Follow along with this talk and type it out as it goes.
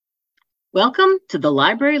Welcome to the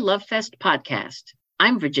Library Love Fest podcast.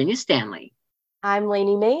 I'm Virginia Stanley. I'm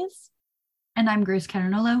Lainey Mays. And I'm Grace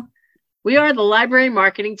Carinolo. We are the library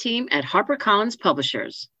marketing team at HarperCollins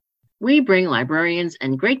Publishers. We bring librarians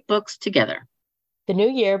and great books together. The new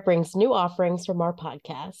year brings new offerings from our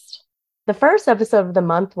podcast. The first episode of the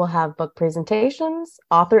month will have book presentations,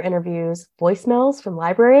 author interviews, voicemails from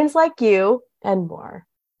librarians like you, and more.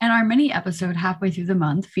 And our mini episode halfway through the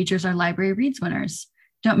month features our Library Reads winners.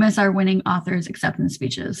 Don't miss our winning authors' acceptance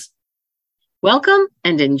speeches. Welcome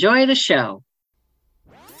and enjoy the show.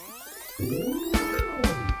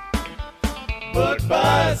 Book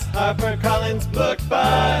Buzz, HarperCollins Book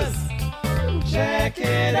Buzz. Check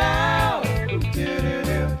it out.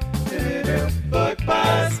 Book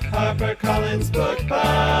Buzz, HarperCollins Book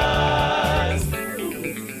Buzz.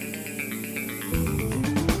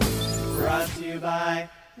 Brought to you by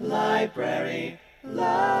Library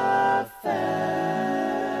Love Fest.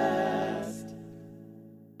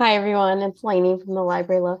 Hi, everyone. It's Lainey from the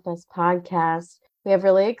Library Love Fest podcast. We have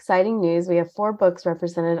really exciting news. We have 4 books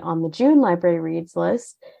represented on the June Library Reads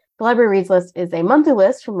list. The Library Reads list is a monthly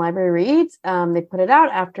list from Library Reads. They put it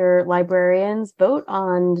out after librarians vote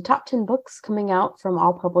on the top 10 books coming out from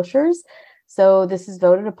all publishers. So this is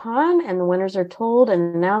voted upon, and the winners are told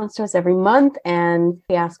and announced to us every month. And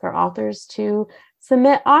we ask our authors to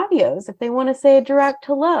submit audios if they want to say a direct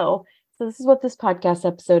hello. So this is what this podcast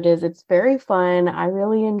episode is. It's very fun. I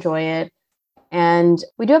really enjoy it. And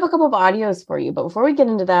we do have a couple of audios for you. But before we get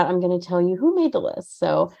into that, I'm going to tell you who made the list.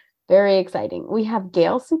 So very exciting. We have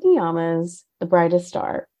Gail Tsukiyama's The Brightest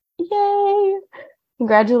Star. Yay!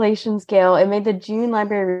 Congratulations, Gail. It made the June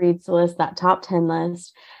Library Reads list, that top 10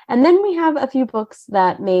 list. And then we have a few books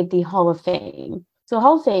that made the Hall of Fame. So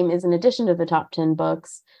Hall of Fame is in addition to the top 10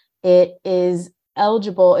 books. It is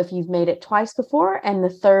eligible if you've made it twice before, and the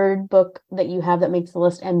third book that you have that makes the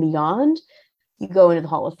list and beyond, you go into the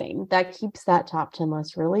Hall of Fame. That keeps that top 10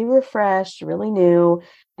 list really refreshed, really new.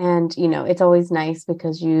 And, it's always nice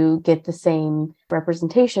because you get the same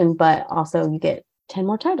representation, but also you get 10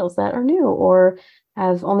 more titles that are new or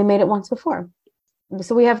have only made it once before.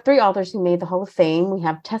 So we have 3 authors who made the Hall of Fame. We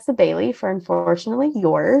have Tessa Bailey for Unfortunately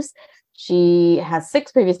Yours. She has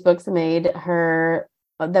 6 previous books that made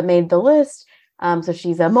the list. So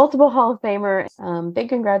she's a multiple Hall of Famer. Big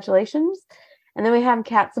congratulations. And then we have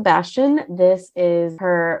Kat Sebastian. This is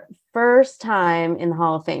her first time in the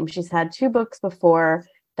Hall of Fame. She's had 2 books before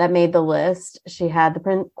that made the list. She had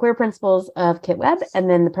the Queer Principles of Kit Webb and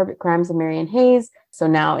then The Perfect Crimes of Marianne Hayes. So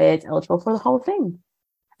now it's eligible for the Hall of Fame.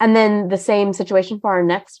 And then the same situation for our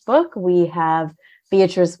next book. We have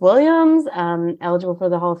Beatrice Williams, eligible for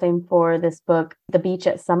the Hall of Fame for this book, The Beach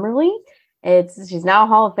at Summerley. She's now a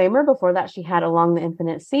Hall of Famer. Before that, she had Along the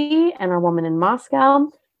Infinite Sea and Our Woman in Moscow.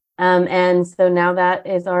 And so now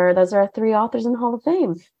those are our 3 authors in the Hall of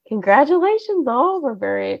Fame. Congratulations, all. We're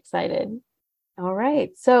very excited. All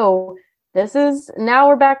right. So now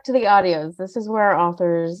we're back to the audios. This is where our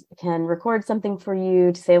authors can record something for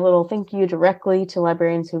you to say a little thank you directly to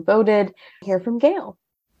librarians who voted. Hear from Gail.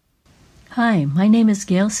 Hi, my name is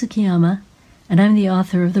Gail Tsukiyama, and I'm the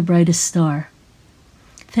author of The Brightest Star.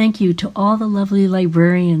 Thank you to all the lovely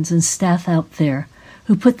librarians and staff out there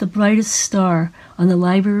who put The Brightest Star on the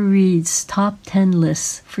Library Reads top 10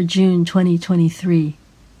 lists for June 2023.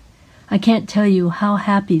 I can't tell you how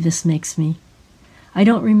happy this makes me. I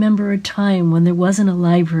don't remember a time when there wasn't a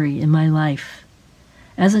library in my life.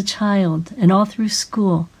 As a child and all through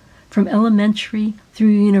school, from elementary through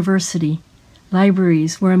university,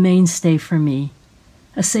 libraries were a mainstay for me,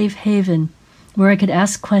 a safe haven where I could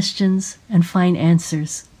ask questions and find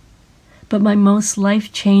answers. But my most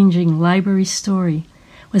life-changing library story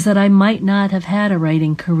was that I might not have had a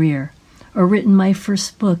writing career or written my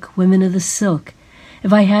first book, Women of the Silk,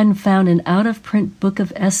 if I hadn't found an out-of-print book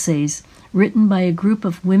of essays written by a group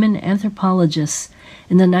of women anthropologists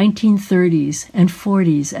in the 1930s and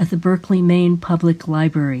 40s at the Berkeley, Maine Public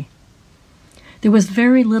Library. There was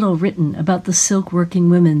very little written about the silk-working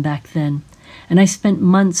women back then, and I spent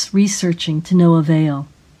months researching to no avail.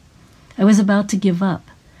 I was about to give up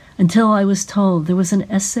until I was told there was an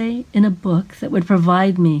essay in a book that would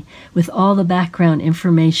provide me with all the background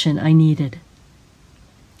information I needed.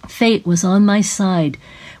 Fate was on my side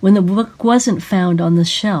when the book wasn't found on the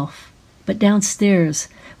shelf, but downstairs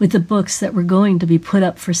with the books that were going to be put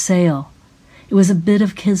up for sale. It was a bit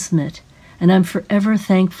of kismet, and I'm forever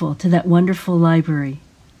thankful to that wonderful library.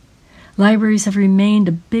 Libraries have remained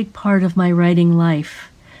a big part of my writing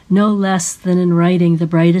life, no less than in writing The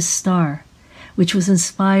Brightest Star, which was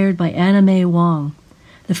inspired by Anna May Wong,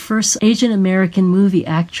 the first Asian American movie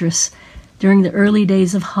actress during the early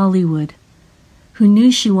days of Hollywood, who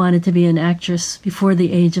knew she wanted to be an actress before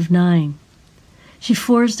the age of 9. She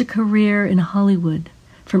forged a career in Hollywood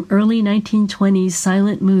from early 1920s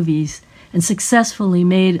silent movies and successfully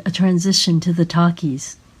made a transition to the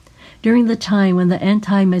talkies during the time when the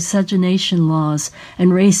anti-miscegenation laws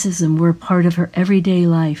and racism were part of her everyday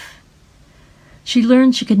life. She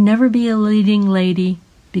learned she could never be a leading lady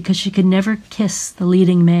because she could never kiss the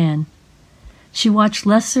leading man. She watched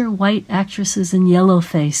lesser white actresses in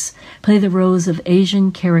yellowface play the roles of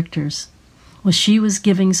Asian characters, while she was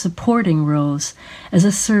giving supporting roles as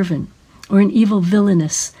a servant or an evil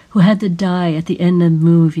villainess who had to die at the end of the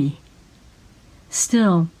movie.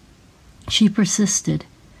 Still, she persisted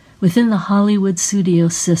within the Hollywood studio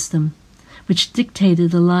system, which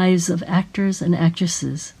dictated the lives of actors and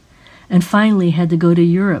actresses, and finally had to go to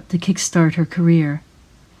Europe to kickstart her career.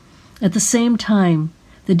 At the same time,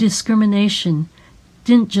 the discrimination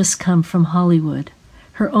didn't just come from Hollywood.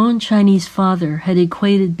 Her own Chinese father had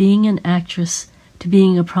equated being an actress to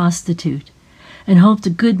being a prostitute and hoped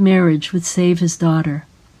a good marriage would save his daughter.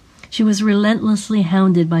 She was relentlessly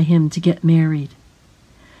hounded by him to get married.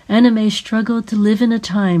 Anna May struggled to live in a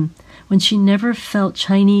time when she never felt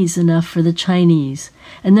Chinese enough for the Chinese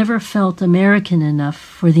and never felt American enough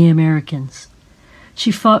for the Americans.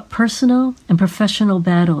 She fought personal and professional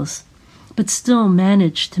battles, but still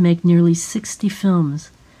managed to make nearly 60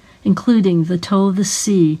 films, including The Toe of the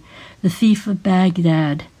Sea, The Thief of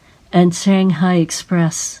Baghdad, and Shanghai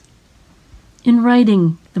Express. In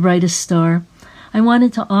writing The Brightest Star, I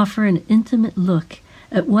wanted to offer an intimate look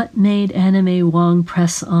at what made Anna May Wong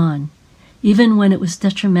press on, even when it was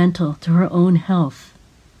detrimental to her own health.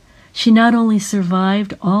 She not only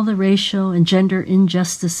survived all the racial and gender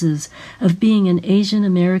injustices of being an Asian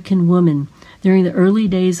American woman during the early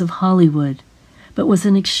days of Hollywood, but was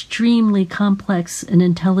an extremely complex and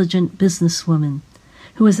intelligent businesswoman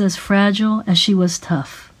who was as fragile as she was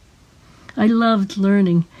tough. I loved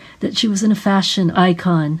learning that she was a fashion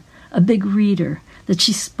icon, a big reader, that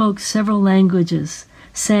she spoke several languages,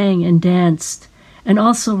 sang and danced, and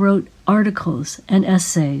also wrote articles and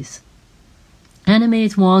essays. Anna May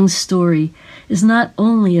Wong's story is not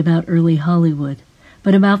only about early Hollywood,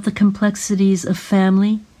 but about the complexities of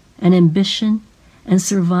family and ambition and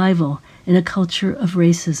survival in a culture of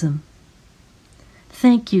racism.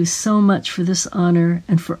 Thank you so much for this honor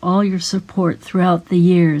and for all your support throughout the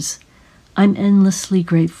years. I'm endlessly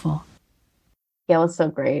grateful. Gail is so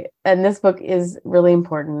great. And this book is really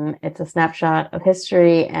important. It's a snapshot of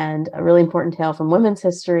history and a really important tale from women's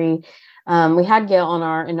history. We had Gail on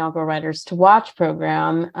our inaugural Writers to Watch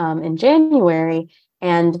program in January,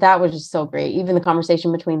 and that was just so great. Even the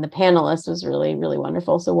conversation between the panelists was really, really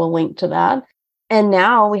wonderful. So we'll link to that. And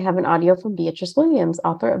now we have an audio from Beatrice Williams,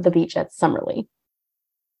 author of The Beach at Summerlee.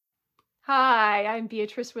 Hi, I'm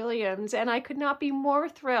Beatrice Williams, and I could not be more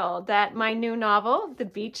thrilled that my new novel, The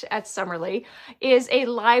Beach at Summerlee, is a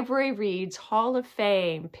Library Reads Hall of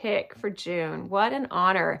Fame pick for June. What an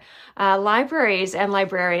honor. Libraries and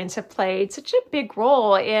librarians have played such a big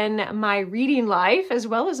role in my reading life as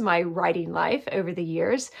well as my writing life over the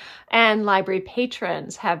years, and library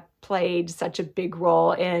patrons have played such a big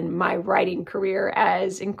role in my writing career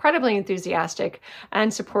as incredibly enthusiastic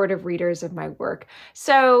and supportive readers of my work.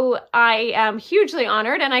 So I am hugely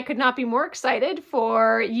honored, and I could not be more excited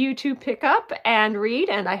for you to pick up and read,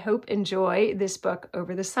 and I hope enjoy this book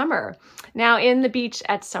over the summer. Now, in The Beach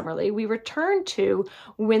at Summerlee, we return to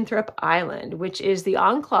Winthrop Island, which is the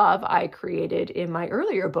enclave I created in my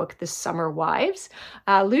earlier book, The Summer Wives,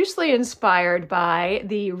 loosely inspired by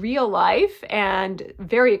the real life and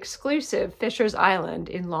very exclusive Fisher's Island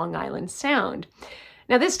in Long Island Sound.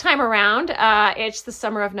 Now, this time around, it's the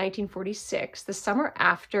summer of 1946, the summer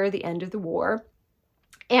after the end of the war,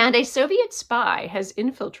 and a Soviet spy has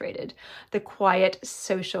infiltrated the quiet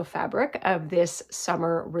social fabric of this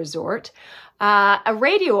summer resort. A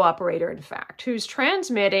radio operator, in fact, who's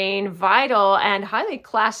transmitting vital and highly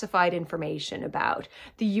classified information about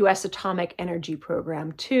the U.S. atomic energy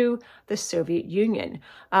program to the Soviet Union.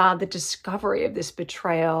 The discovery of this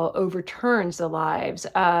betrayal overturns the lives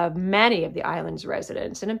of many of the island's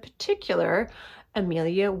residents, and in particular,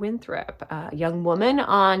 Amelia Winthrop, a young woman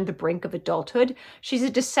on the brink of adulthood. She's a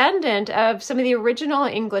descendant of some of the original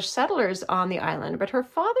English settlers on the island, but her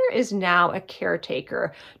father is now a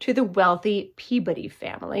caretaker to the wealthy Peabody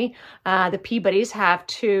family. The Peabodys have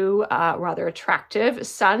two rather attractive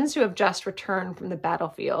sons who have just returned from the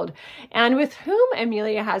battlefield, and with whom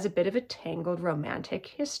Amelia has a bit of a tangled romantic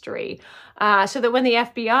history. So that when the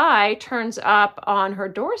FBI turns up on her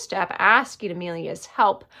doorstep asking Amelia's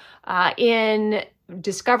help in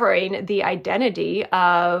discovering the identity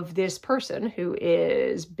of this person who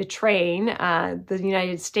is betraying the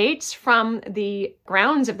United States from the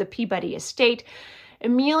grounds of the Peabody estate,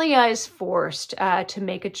 Amelia is forced to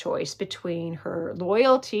make a choice between her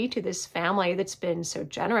loyalty to this family that's been so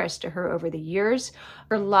generous to her over the years,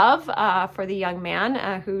 her love for the young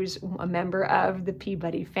man who's a member of the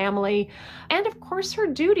Peabody family, and of course her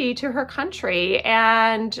duty to her country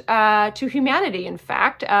and to humanity. In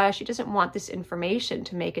fact, she doesn't want this information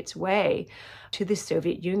to make its way to the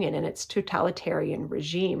Soviet Union and its totalitarian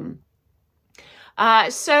regime.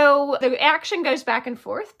 So the action goes back and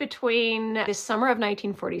forth between this summer of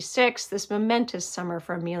 1946, this momentous summer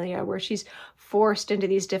for Amelia, where she's forced into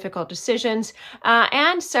these difficult decisions,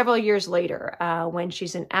 and several years later, when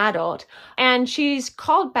she's an adult. And she's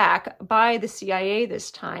called back by the CIA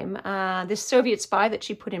this time. This Soviet spy that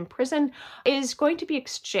she put in prison is going to be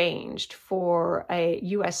exchanged for a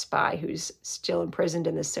U.S. spy who's still imprisoned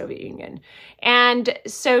in the Soviet Union. And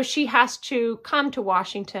so she has to come to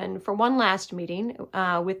Washington for one last meeting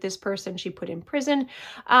with this person she put in prison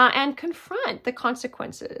and confront the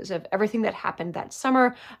consequences of everything that happened that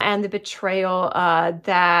summer and the betrayal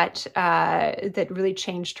that really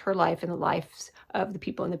changed her life and the lives of the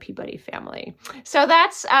people in the Peabody family. So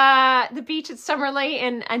that's The Beach at Summerlee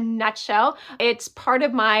in a nutshell. It's part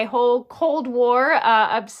of my whole Cold War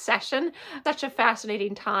obsession. Such a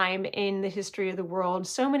fascinating time in the history of the world.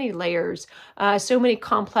 So many layers, so many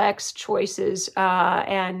complex choices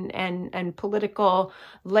and political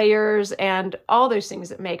layers and all those things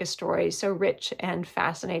that make a story so rich and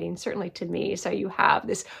fascinating, certainly to me. So you have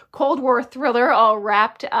this Cold War thriller all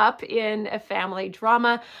wrapped up in a family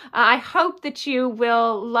drama. I hope that you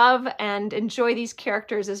will love and enjoy these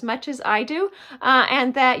characters as much as I do,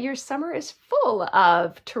 and that your summer is full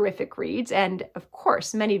of terrific reads and, of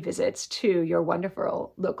course, many visits to your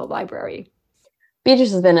wonderful local library.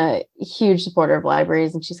 Beatrice has been a huge supporter of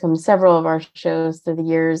libraries, and she's come to several of our shows through the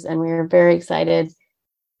years, and we are very excited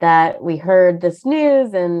that we heard this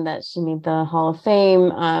news and that she made the Hall of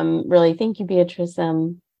Fame. Really, thank you, Beatrice.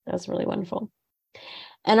 That was really wonderful.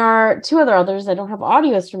 And our two other authors, I don't have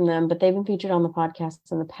audios from them, but they've been featured on the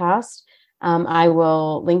podcasts in the past. I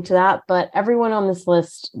will link to that. But everyone on this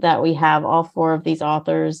list that we have, all four of these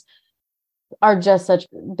authors, are just such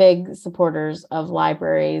big supporters of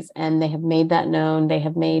libraries, and they have made that known. They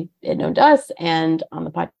have made it known to us and on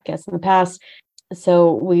the podcast in the past.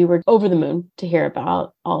 So we were over the moon to hear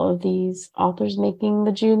about all of these authors making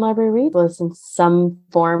the June Library Read List in some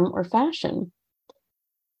form or fashion.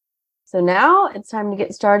 So now it's time to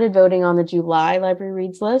get started voting on the July Library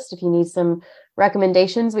Reads list. If you need some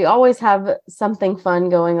recommendations, we always have something fun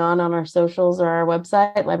going on our socials or our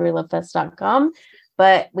website, librarylovefest.com.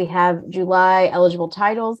 But we have July eligible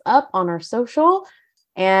titles up on our social,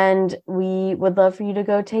 and we would love for you to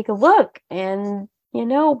go take a look. And,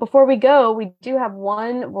 before we go, we do have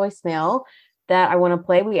one voicemail that I want to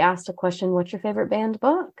play. We asked a question, what's your favorite banned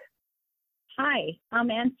book? Hi, I'm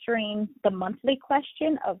answering the monthly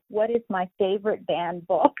question of what is my favorite banned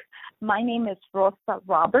book. My name is Rosa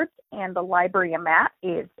Roberts, and the library I'm at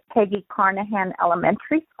is Peggy Carnahan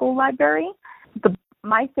Elementary School Library.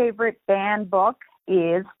 My favorite banned book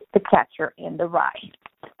is The Catcher in the Rye.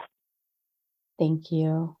 Thank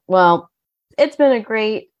you. Well, it's been a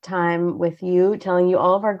great time with you, telling you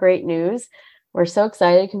all of our great news. We're so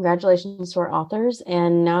excited. Congratulations to our authors.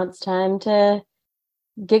 And now it's time to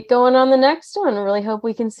get going on the next one. I really hope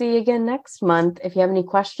we can see you again next month. If you have any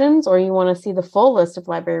questions or you want to see the full list of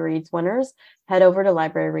Library Reads winners, head over to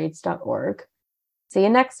libraryreads.org. See you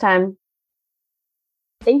next time.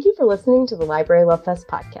 Thank you for listening to the Library Love Fest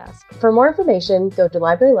podcast. For more information, go to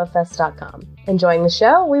librarylovefest.com. Enjoying the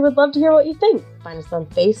show? We would love to hear what you think. Find us on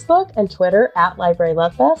Facebook and Twitter at Library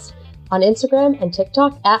Love Fest, on Instagram and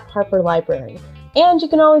TikTok at Harper Library. And you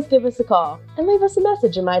can always give us a call and leave us a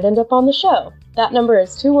message. You might end up on the show. That number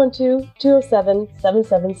is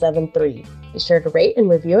 212-207-7773. Be sure to rate and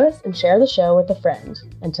review us and share the show with a friend.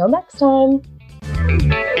 Until next time.